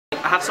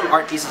have some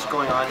art pieces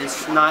going on.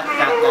 It's not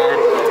that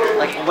bad.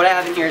 Like what I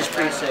have in here is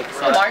pretty sick.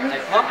 So, Martin?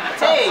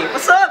 Hey,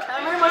 what's up,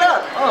 Cameron? What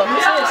up? Oh,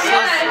 who's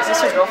this? Is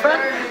this your girlfriend?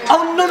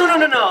 Oh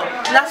no.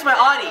 That's my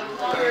Audie.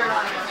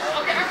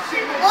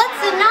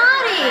 What's a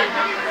naughty?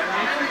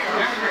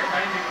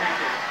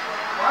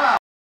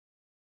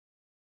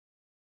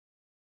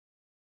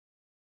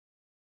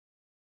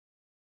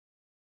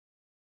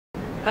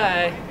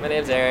 Hi, my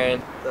name's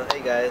Aaron. So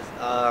hey guys,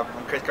 I'm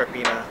Chris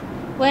Carpina.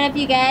 What up,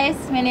 you guys?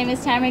 My name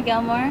is Tamara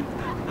Gilmore.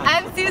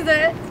 I'm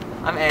Susan.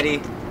 I'm Eddie.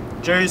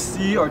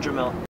 JC or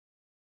Jamel?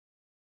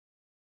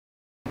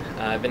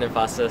 I've been in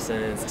FASA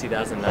since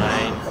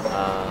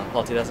 2009,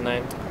 fall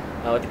 2009.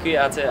 What the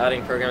Kuya Ate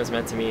outing program has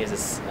meant to me is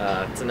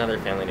it's another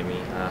family to me.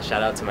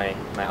 Shout out to my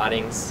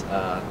outings,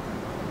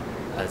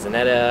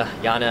 Zanetta,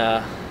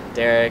 Yana,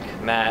 Derek,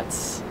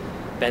 Mats,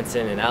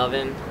 Benson, and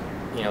Alvin.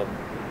 You know,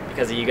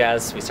 because of you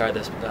guys, we started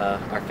this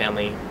our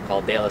family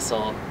called De La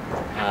Soul.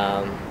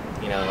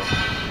 You know,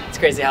 it's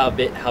crazy how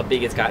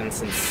big it's gotten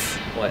since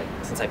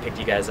I picked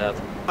you guys up.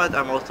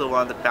 I'm also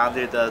one of the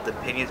founders of the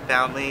Pinions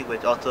family,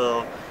 which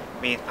also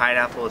means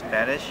pineapple in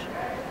Spanish.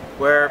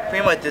 Where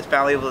pretty much this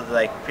family was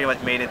pretty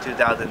much made in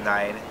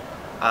 2009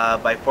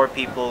 by 4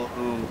 people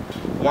who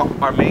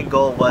our main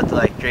goal was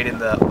to trade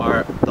in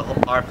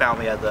our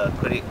family as a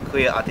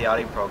Kuya Ate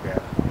outing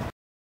program.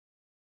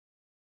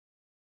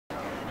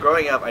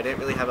 Growing up, I didn't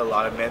really have a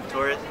lot of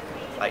mentors.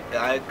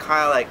 I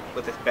kind of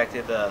was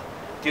expected to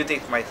do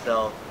things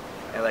myself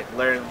and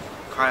learn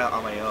kind of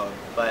on my own.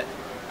 But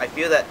I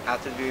feel that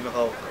after doing the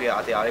whole Kuya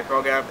Ate outing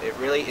program, it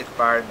really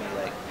inspired me.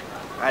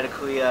 I had a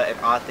Kuya and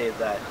Ate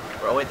that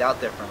were always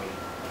out there for me.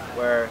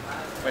 Where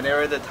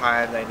whenever the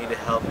times I needed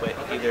help with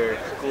either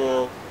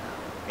school,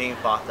 being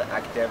FASA,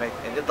 academics,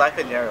 and just life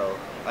in general,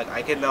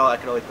 I could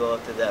always go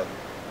up to them.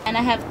 And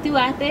I have 2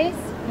 ates.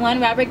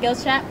 One, Robert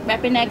Gilstrap,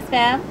 repping Next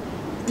Fam.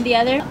 And the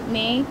other,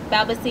 me,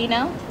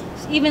 Balbacino.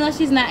 Even though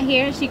she's not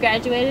here, she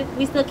graduated.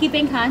 We still keep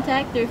in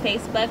contact through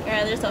Facebook or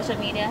other social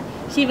media.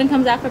 She even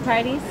comes out for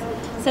parties.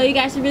 So you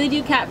guys should really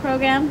do KAAP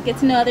program, get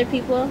to know other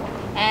people,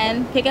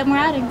 and pick up more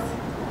outings.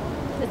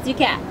 Let's do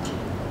KAAP.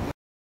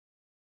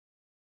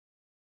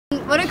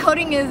 What a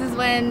coding is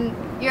when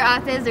your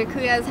ates or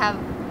kuyas have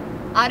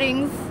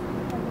outings,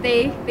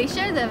 they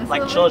share them.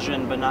 Like so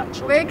children, but not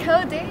children. We're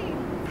coding.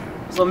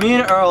 So me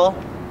and Earl,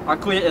 our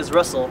kuya is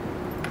Russell,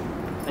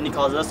 and he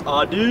calls us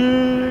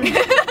Adi.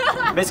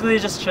 Basically,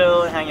 just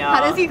chill and hang out.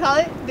 How does he call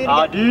it?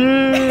 Adi.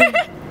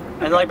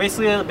 And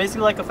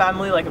basically like a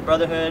family, like a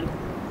brotherhood,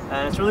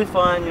 and it's really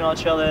fun, you know,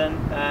 chilling.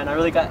 And I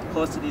really got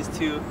close to these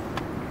 2,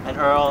 and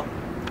Earl,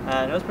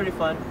 and it was pretty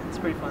fun. It's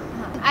pretty fun.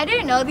 I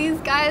didn't know these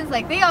guys.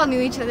 They all knew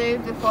each other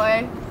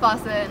before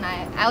FASA, and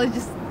I was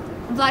just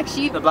black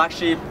sheep. The black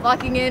sheep.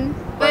 Walking in.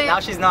 But now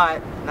she's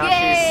not. Now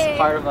Yay! she's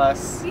part of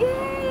us.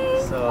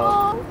 Yay!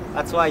 So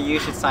that's why you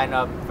should sign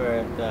up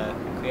for the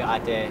Kuya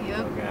Ate Yep.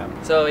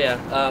 program. So yeah,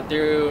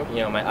 through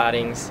my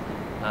outings,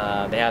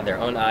 they have their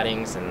own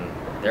outings, and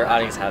their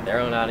outings have their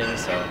own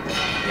outings. So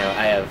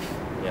I have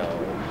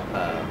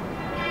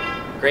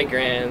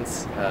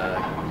great-grands,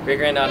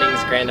 great-grand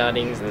outings, grand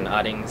outings, and then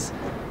outings.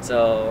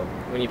 So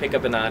when you pick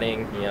up an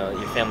outing,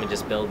 your family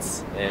just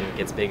builds and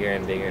gets bigger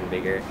and bigger and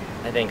bigger.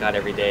 I thank God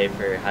every day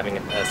for having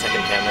a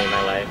second family in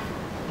my life.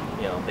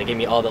 They give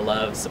me all the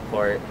love,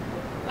 support,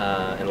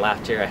 and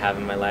laughter I have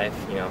in my life.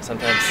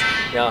 Sometimes,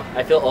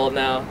 I feel old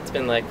now. It's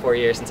been 4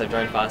 years since I've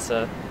joined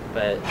FASA,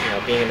 but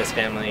being in this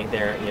family,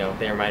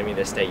 they remind me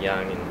to stay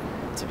young and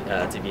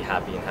to be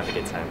happy and have a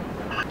good time.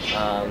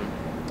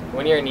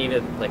 When you're in need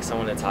of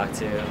someone to talk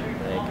to,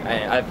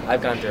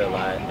 I've gone through a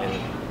lot, and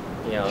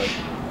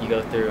you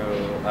go through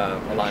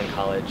a lot in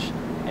college,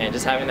 and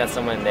just having that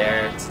someone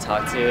there to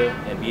talk to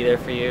and be there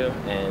for you,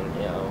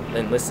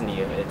 and listen to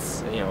you,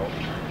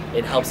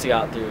 it helps you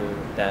out through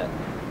that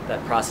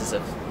process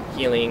of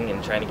healing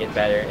and trying to get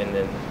better,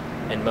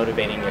 and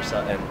motivating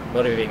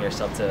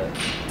yourself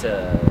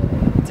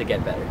to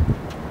get better.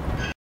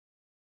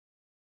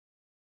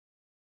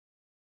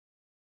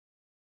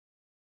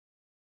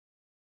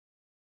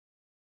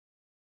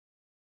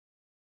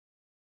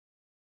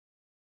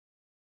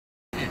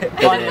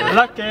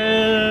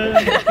 Unlucky.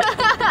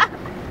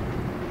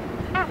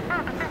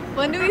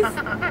 When do we? I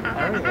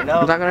don't even know.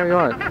 I'm not gonna be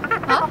on.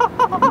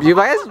 Huh? You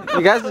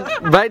guys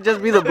might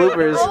just be the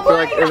bloopers for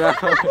Oh an hour.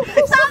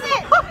 Stop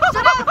it!